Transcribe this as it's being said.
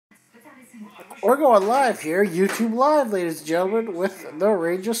We're going live here, YouTube Live, ladies and gentlemen, with the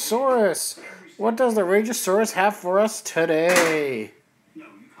Rageosaurus. What does the Rageosaurus have for us today?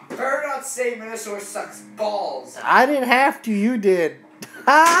 Better not say menasor sucks balls. I didn't have to, you did.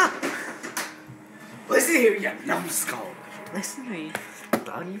 Ha! Listen here, you numbskull. Listen to me.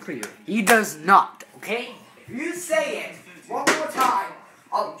 Loud and clear. He does not, okay? If you say it one more time,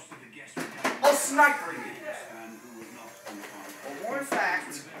 I'll sniper you. Or more in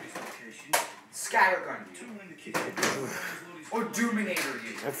fact, scattergun you. Or Doominator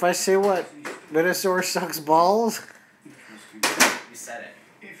you. If I say what? Menasor sucks balls? You said it.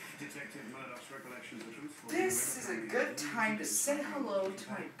 This is a good time to say hello to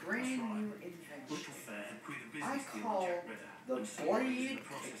my brand new invention. I call the blade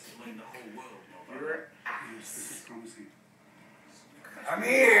your ass. Come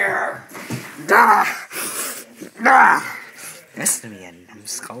here! Listen to me, you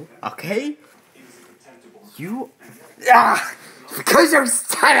numbskull, okay? Because you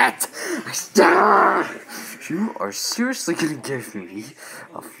said it! You are seriously gonna give me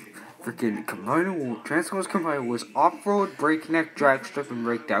a freaking Transformers combined was off-road, breakneck, drag strip, and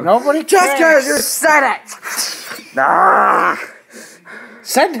breakdown. Nobody just cares. because you said it!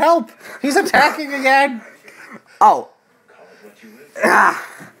 Send help! He's attacking again! Oh.